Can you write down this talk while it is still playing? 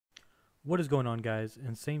What is going on, guys?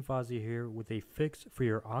 Insane Fozzie here with a fix for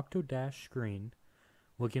your OctoDash screen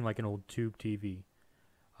looking like an old tube TV.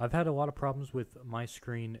 I've had a lot of problems with my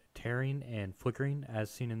screen tearing and flickering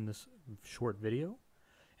as seen in this short video,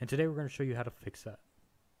 and today we're going to show you how to fix that.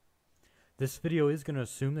 This video is going to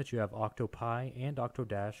assume that you have octopi and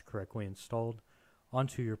OctoDash correctly installed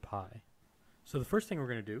onto your Pi. So the first thing we're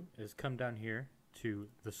going to do is come down here to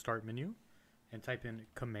the start menu and type in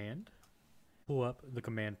command. Pull up the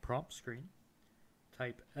command prompt screen,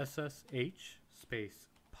 type SSH space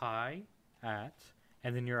pi at,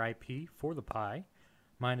 and then your IP for the Pi.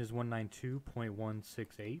 Mine is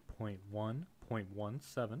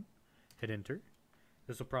 192.168.1.17. Hit enter.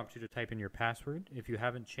 This will prompt you to type in your password. If you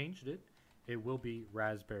haven't changed it, it will be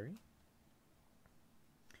raspberry.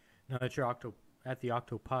 Now that you're at the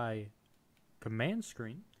octopi command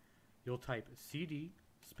screen, you'll type cd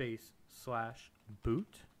space /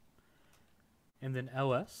 boot and then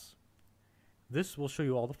ls. This will show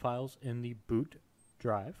you all the files in the boot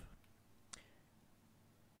drive.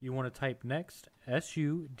 You want to type next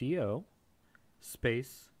sudo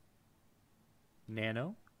space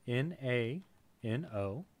nano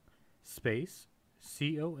nano space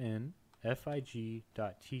config.txt.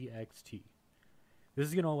 This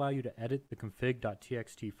is going to allow you to edit the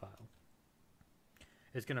config.txt file.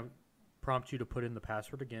 It's going to prompt you to put in the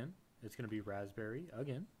password again. It's going to be raspberry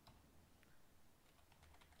again.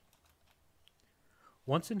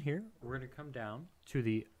 Once in here, we're going to come down to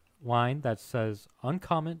the line that says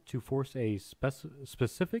uncomment to force a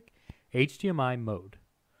specific HDMI mode.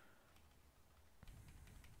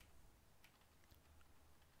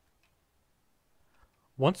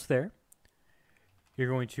 Once there, you're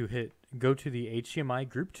going to go to the HDMI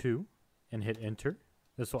group 2 and hit enter.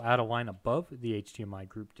 This will add a line above the HDMI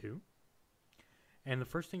group 2. And the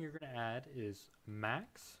first thing you're going to add is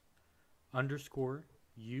max underscore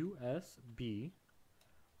USB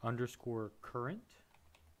underscore current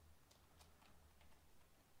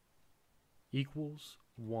equals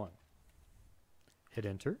 1. Hit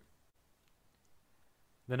enter.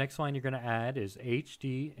 The next line you're going to add is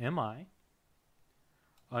HDMI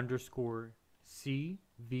underscore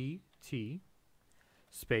CVT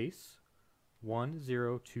space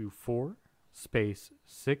 1024 space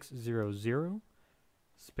 600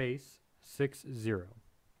 space 60.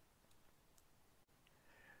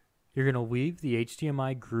 You're going to leave the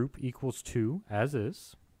HDMI group equals 2 as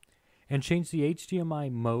is and change the HDMI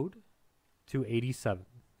mode to 87.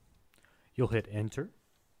 You'll hit enter.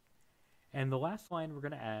 And the last line we're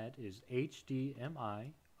going to add is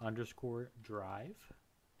HDMI underscore drive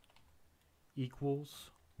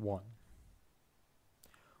equals 1.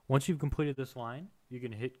 Once you've completed this line, you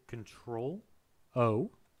can hit Control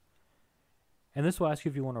O, and this will ask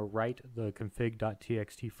you if you want to write the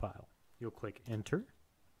config.txt file. You'll click enter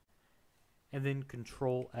and then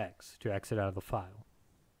Control X to exit out of the file.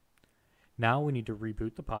 Now we need to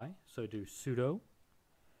reboot the Pi, so do sudo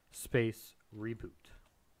space reboot.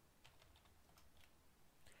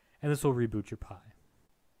 And this will reboot your Pi.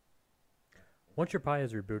 Once your Pi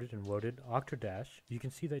is rebooted and loaded OctoDash, you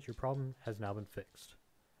can see that your problem has now been fixed.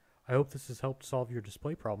 I hope this has helped solve your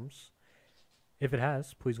display problems. If it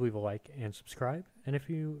has, please leave a like and subscribe. And if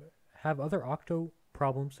you have other Octo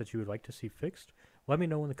problems that you would like to see fixed, let me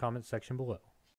know in the comments section below.